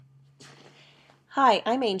Hi,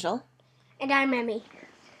 I'm Angel. And I'm Emmy.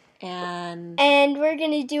 And we're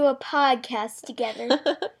going to do a podcast together.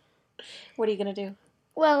 What are you going to do?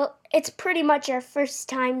 Well, it's pretty much our first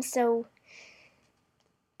time, so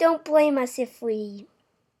don't blame us if we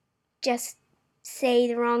just say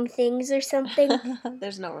the wrong things or something.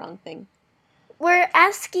 There's no wrong thing. We're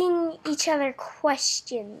asking each other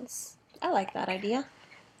questions. I like that idea.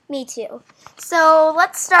 Me too. So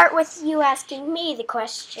let's start with you asking me the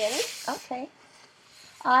question. Okay.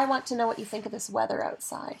 I want to know what you think of this weather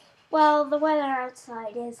outside. Well, the weather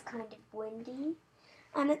outside is kind of windy,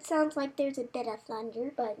 and it sounds like there's a bit of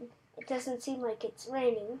thunder, but it doesn't seem like it's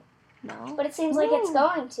raining. No? But it seems like it's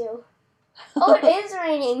going to. Oh, it is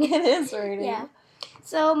raining. It is raining. Yeah.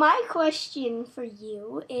 So my question for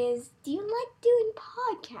you is, do you like doing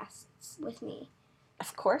podcasts with me?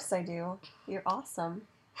 Of course I do. You're awesome.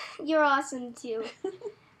 You're awesome too.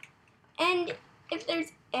 And if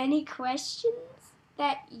there's any questions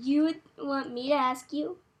that you would want me to ask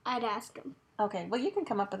you, I'd ask them. Okay, well you can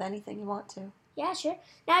come up with anything you want to. Yeah, sure.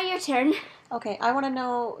 Now your turn. Okay, I want to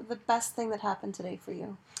know the best thing that happened today for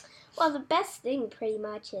you. Well, the best thing pretty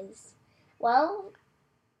much is, well,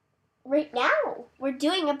 right now we're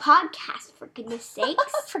doing a podcast, for goodness sakes.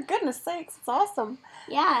 For goodness sakes, it's awesome.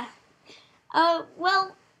 Yeah.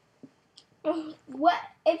 Well, what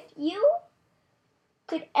if you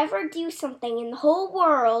could ever do something in the whole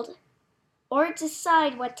world or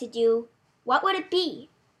decide what to do, what would it be?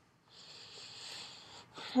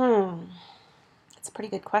 That's a pretty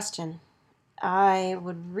good question. I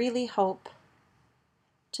would really hope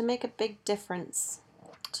to make a big difference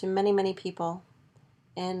to many, many people.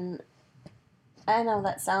 And I know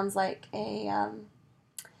that sounds like an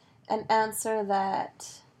answer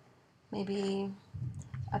that maybe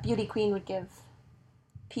a beauty queen would give.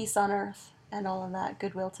 Peace on earth and all of that,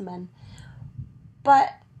 goodwill to men.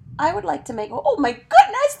 But I would like to make... Oh my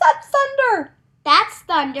goodness, that's thunder! That's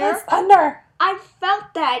thunder. That's thunder! I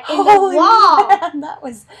felt that in Holy the wall. Man, that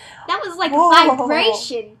was like whoa. A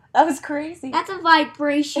vibration. That was crazy. That's a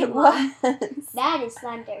vibration. It was. That is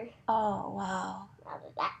thunder. Oh, wow.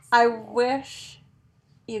 That's I wish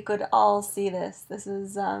you could all see this. This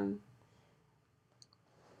is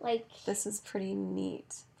this is pretty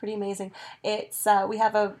neat, pretty amazing. It's we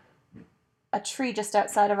have a tree just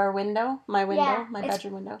outside of our window, my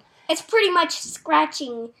bedroom window. It's pretty much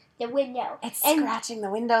scratching the window. It's scratching the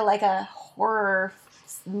window like a horror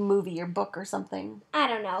movie or book or something. I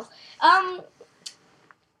don't know.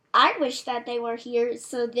 I wish that they were here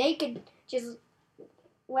so they could just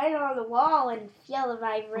went on the wall and feel the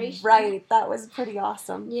vibration. Right, that was pretty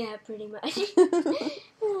awesome. Yeah, pretty much.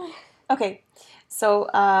 Okay, so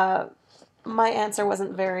my answer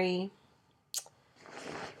wasn't very...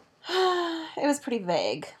 It was pretty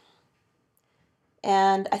vague.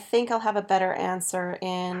 And I think I'll have a better answer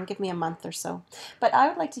in, give me a month or so. But I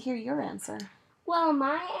would like to hear your answer. Well,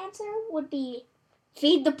 my answer would be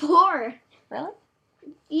feed the poor. Really?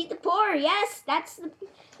 Feed the poor, yes. That's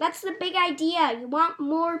the big idea. You want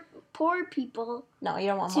more poor people. No, you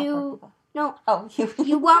don't want more poor people. No. Oh,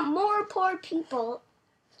 you want more poor people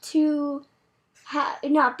to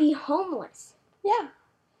not be homeless. Yeah.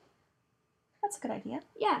 That's a good idea.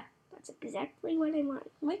 Yeah, that's exactly what I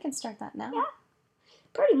want. We can start that now. Yeah,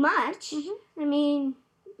 pretty much. Mm-hmm. I mean,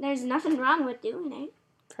 there's nothing wrong with doing it.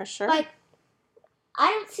 For sure. But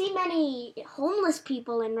I don't see many homeless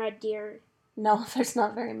people in Red Deer. No, there's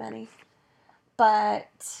not very many.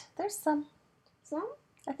 But there's some. Some?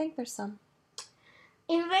 I think there's some.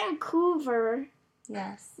 In Vancouver,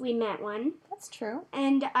 yes, we met one. That's true.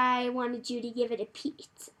 And I wanted you to give it a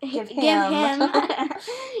pizza. Give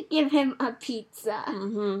him a pizza.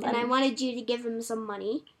 Mm-hmm. And I wanted you to give him some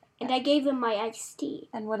money. And I gave him my iced tea.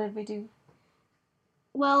 And what did we do?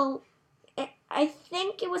 Well, I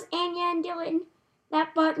think it was Anya and Dylan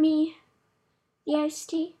that bought me the iced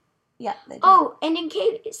tea. Yeah, they did. Oh, and in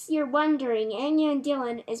case you're wondering, Anya and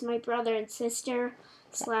Dylan is my brother and sister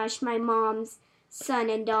 / my mom's son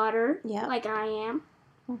and daughter. Yeah. Like I am.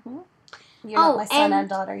 Mm-hmm. You're not my son and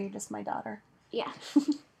daughter, you're just my daughter. Yeah.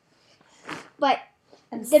 But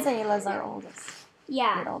and Sayla's our oldest.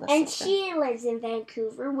 Yeah, and sister. She lives in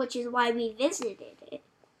Vancouver, which is why we visited it.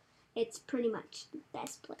 It's pretty much the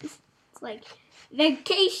best place. It's like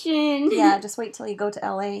vacation. Yeah, just wait till you go to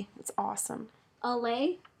LA. It's awesome.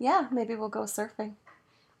 LA? Yeah, maybe we'll go surfing.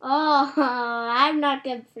 Oh, I'm not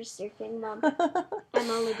good for surfing, Mom. I'm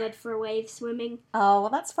only good for wave swimming. Oh, well,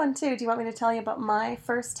 that's fun, too. Do you want me to tell you about my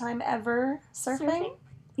first time ever surfing?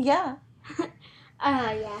 Yeah.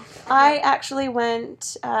 Yeah. I actually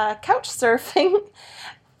went couch surfing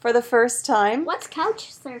for the first time. What's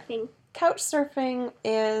couch surfing? couch surfing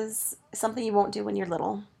is something you won't do when you're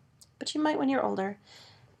little, but you might when you're older.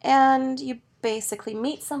 And you basically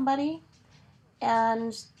meet somebody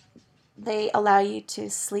and they allow you to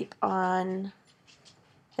sleep on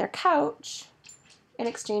their couch in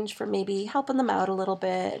exchange for maybe helping them out a little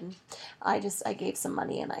bit. And I gave some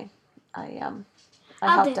money and I I'll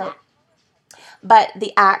helped do out. But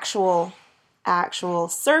the actual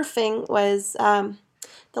surfing was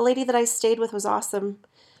the lady that I stayed with was awesome.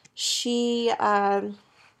 She offered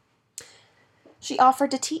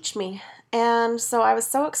to teach me, and so I was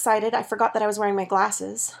so excited. I forgot that I was wearing my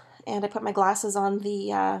glasses, and I put my glasses on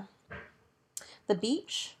the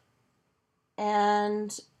beach,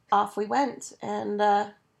 and off we went. And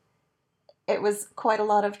it was quite a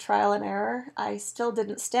lot of trial and error. I still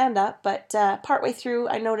didn't stand up, but partway through,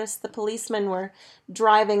 I noticed the policemen were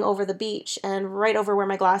driving over the beach and right over where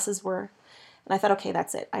my glasses were. And I thought, okay,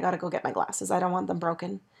 that's it. I got to go get my glasses. I don't want them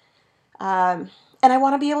broken. And I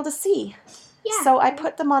want to be able to see. Yeah. So I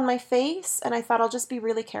put them on my face, and I thought I'll just be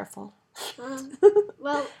really careful.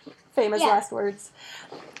 Well, Famous yeah. last words.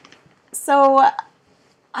 So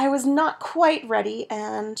I was not quite ready,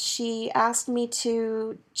 and she asked me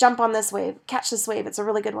to jump on this wave, catch this wave. It's a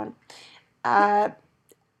really good one. And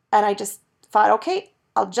I just thought, okay,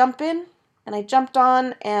 I'll jump in. And I jumped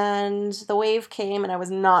on, and the wave came, and I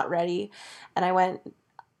was not ready. And I went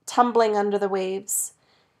tumbling under the waves.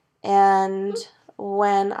 And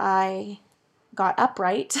when I got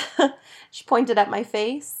upright, she pointed at my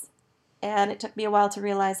face, and it took me a while to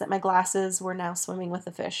realize that my glasses were now swimming with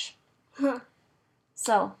the fish.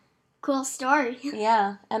 So, cool story.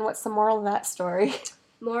 yeah, and what's the moral of that story?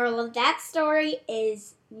 Moral of that story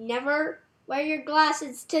is never wear your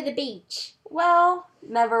glasses to the beach. Well,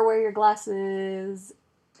 never wear your glasses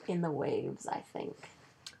in the waves, I think.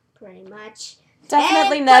 Pretty much.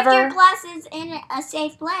 Definitely and never. Put your glasses in a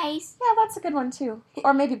safe place. Yeah, that's a good one too.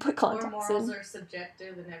 Or maybe put Or contacts morals in. are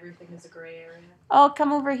subjective and everything is a gray area. Oh,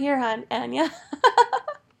 come over here, hon, Anya.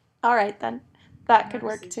 All right, then. That could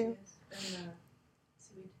work too.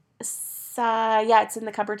 Yeah, it's in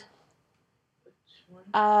the cupboard. Which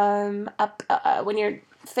one? Up when you're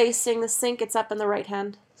facing the sink, it's up in the right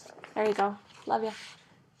hand. There you go. Love you.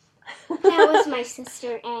 That was my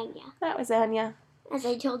sister Anya, That was Anya. as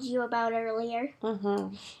I told you about earlier.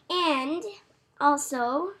 Mm-hmm. And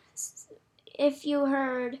also, if you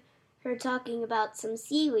heard her talking about some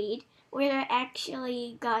seaweed, we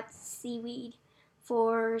actually got seaweed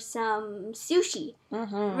for some sushi.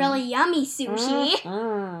 Mm-hmm. Really yummy sushi.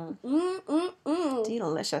 Mm-hmm.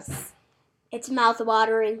 Delicious. It's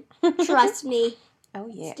mouth-watering. Trust me. Oh,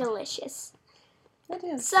 yeah. It's delicious. It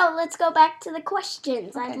is. So let's go back to the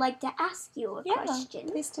questions. Okay. I'd like to ask you a question.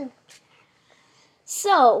 Please do.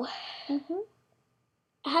 So, Mm-hmm.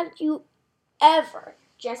 have you ever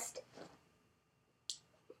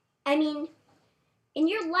in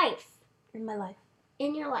your life, In my life.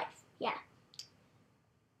 yeah,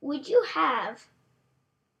 would you have,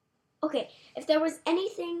 if there was any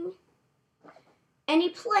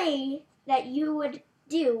play that you would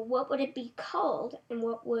do, what would it be called and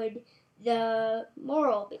what would the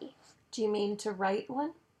moral be? Do you mean to write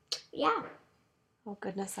one? Yeah. Oh,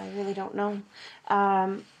 goodness, I really don't know.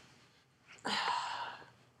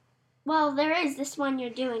 Well, there is this one you're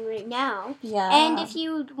doing right now. Yeah. And if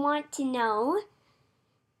you'd want to know,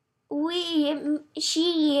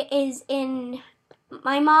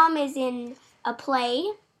 my mom is in a play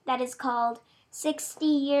that is called 60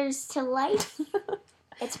 Years to Life.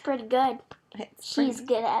 It's pretty good. She's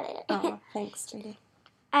good at it. Oh, thanks, Judy.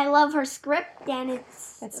 I love her script, and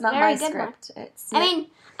it's not very my good script. One. It's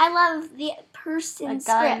I love the person's a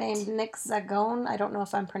guy script. named Nick Zagone. I don't know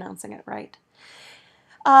if I'm pronouncing it right.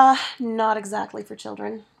 Not exactly for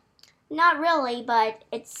children. Not really, but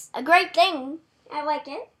it's a great thing. I like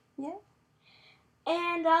it. Yeah.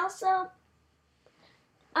 And also,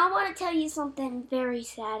 I want to tell you something very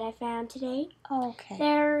sad I found today.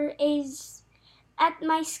 Okay. At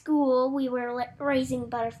my school, we were raising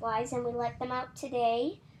butterflies, and we let them out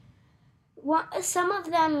today. Some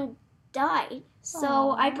of them died, so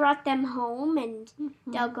Aww. I brought them home and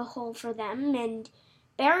Mm-hmm. dug a hole for them and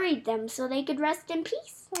buried them so they could rest in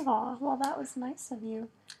peace. Aw, well, that was nice of you.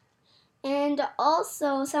 And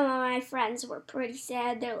also, some of my friends were pretty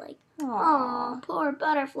sad. They're like, Aw. "Oh, poor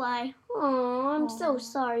butterfly. Oh, I'm so Aw.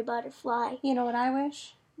 sorry, butterfly." You know what I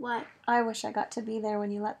wish? What? I wish I got to be there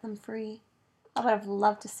when you let them free. I would have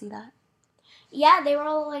loved to see that. Yeah, they were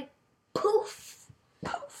all like, poof.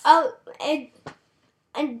 Poof. Oh,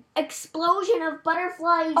 an explosion of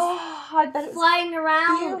butterflies Oh, I bet it was flying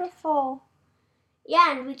around. beautiful.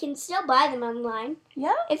 Yeah, and we can still buy them online.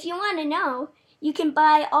 Yeah? If you want to know, you can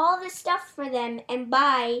buy all the stuff for them and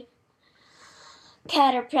buy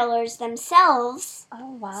caterpillars themselves.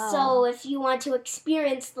 Oh, wow. So if you want to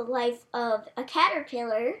experience the life of a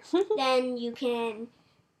caterpillar, then you can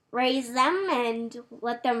raise them and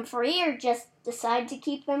let them free, or just decide to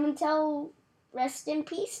keep them until rest in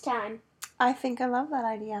peace time. I think I love that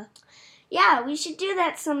idea. Yeah, we should do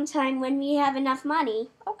that sometime when we have enough money.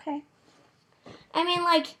 Okay. I mean,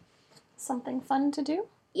 like... Something fun to do?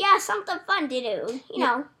 Yeah, something fun to do. You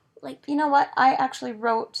know, like... You know what? I actually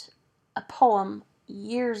wrote a poem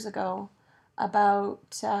years ago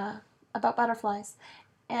about butterflies.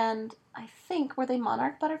 And I think, were they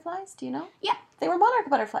monarch butterflies? Do you know? Yeah. They were monarch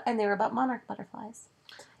butterflies, and they were about monarch butterflies.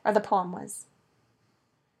 Or the poem was.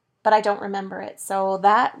 But I don't remember it, so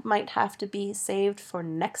that might have to be saved for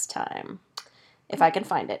next time, if I can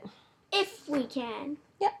find it. If we can.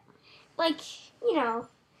 Yep. Like, you know,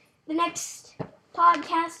 the next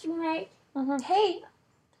podcast we make. Mm-hmm. Hey,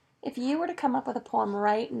 if you were to come up with a poem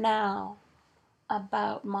right now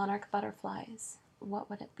about monarch butterflies,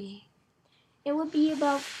 what would it be? It would be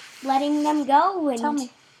about letting them go. And Tell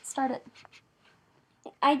me. Start it.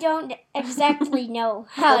 I don't exactly know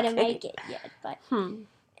how to make it yet, but...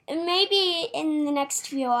 Maybe in the next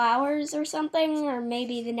few hours or something, or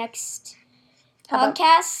maybe the next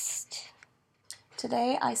podcast.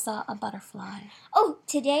 Today I saw a butterfly. Oh,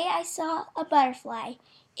 today I saw a butterfly.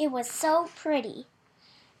 It was so pretty.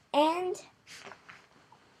 And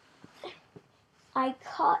I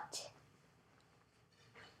caught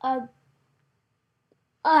a...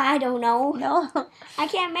 I don't know. No? I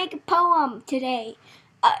can't make a poem today.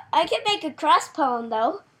 I can make a cross poem,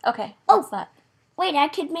 though. Okay, what's that? Wait, I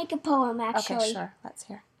could make a poem, actually. Okay, sure. Let's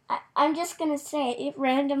hear. I'm just going to say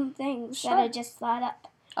random things that I just thought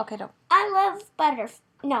up. Okay, don't. I love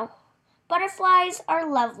butterflies are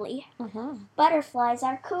lovely. Mm-hmm. Butterflies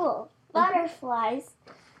are cool. Butterflies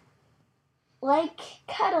like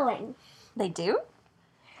cuddling. They do?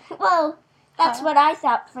 Well, that's what I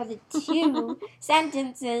thought for the 2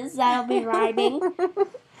 sentences that'll be rhyming.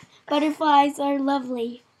 Butterflies are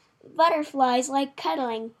lovely. Butterflies like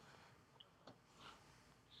cuddling.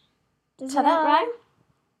 Does that rhyme?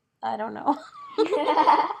 I don't know.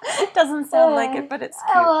 It doesn't sound like it, but it's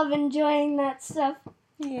cute. I love enjoying that stuff.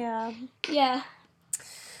 Yeah. Yeah.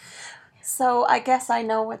 So I guess I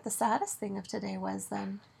know what the saddest thing of today was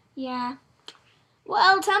then. Yeah.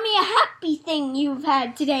 Well, tell me a happy thing you've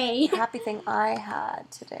had today. Happy thing I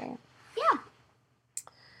had today. Yeah.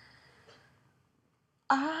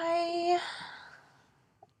 I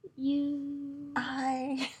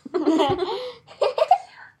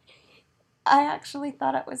actually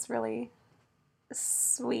thought it was really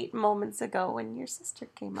sweet moments ago when your sister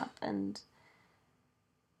came up and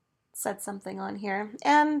said something on here.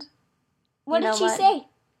 And what did she say?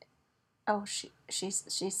 Oh, she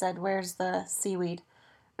said, "Where's the seaweed?"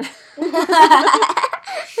 That's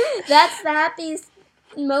the happiest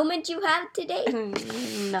moment you had today?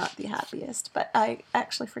 Not the happiest, but I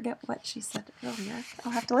actually forget what she said earlier.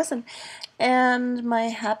 I'll have to listen. And my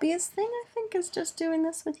happiest thing, I think, is just doing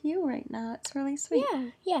this with you right now. It's really sweet.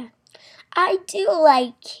 Yeah. I do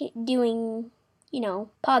like doing,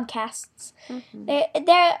 podcasts. Mm-hmm.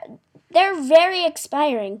 They're very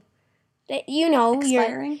inspiring.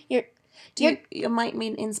 Expiring? You might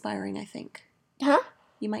mean inspiring, I think. Huh?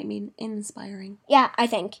 You might mean inspiring. Yeah, I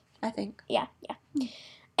think. Yeah.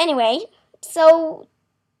 Anyway, so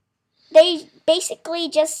they basically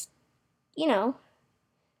just, you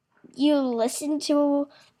listen to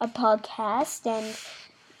a podcast and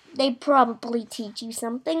they probably teach you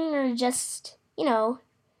something or just,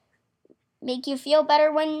 make you feel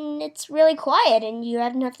better when it's really quiet and you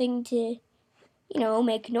have nothing to,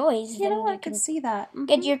 make noise. I can see that. Mm-hmm.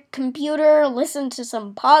 Get your computer, listen to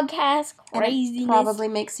some podcast, craziness. And it probably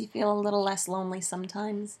makes you feel a little less lonely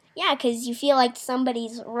sometimes. Yeah, because you feel like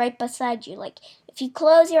somebody's right beside you. Like, if you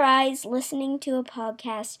close your eyes listening to a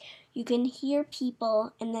podcast, you can hear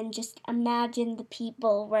people and then just imagine the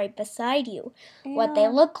people right beside you. Yeah. What they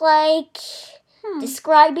look like,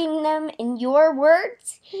 describing them in your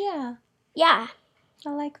words. Yeah. Yeah. I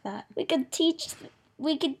like that. We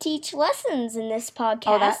could teach lessons in this podcast.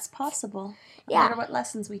 Oh, that's possible. I wonder what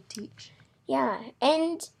lessons we teach. Yeah,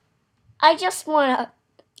 and I just want to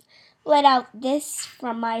let out this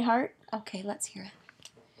from my heart. Okay, let's hear it.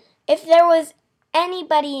 If there was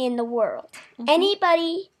anybody in the world,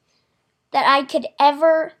 anybody that I could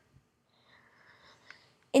ever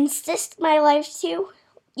insist my life to,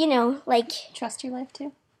 Trust your life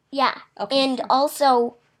to? Yeah, okay, and sure.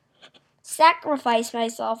 Also sacrifice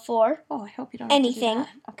myself for. Oh, I hope you don't anything. have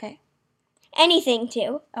to do that. Okay. Anything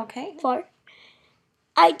to. Okay. For.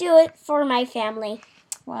 I do it for my family.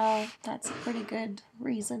 Well, that's a pretty good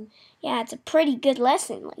reason. Yeah, it's a pretty good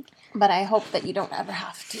lesson. But I hope that you don't ever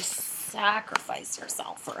have to sacrifice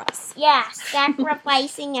yourself for us. Yeah,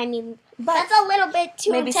 sacrificing. I mean, But that's a little bit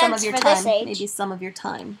too maybe intense some of your for time. this age. Maybe some of your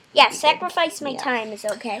time. Yeah, sacrifice my Yeah. time is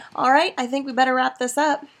okay. All right, I think we better wrap this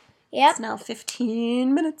up. Yep. It's now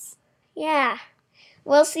 15 minutes. Yeah.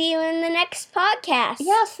 We'll see you in the next podcast.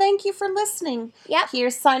 Yeah, thank you for listening. Yep.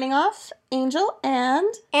 Here's signing off, Angel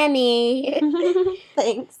and Emmy.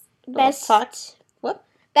 thanks. Best We'll talk. Whoop.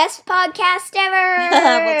 Best podcast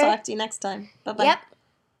ever. We'll talk to you next time. Bye-bye. Yep.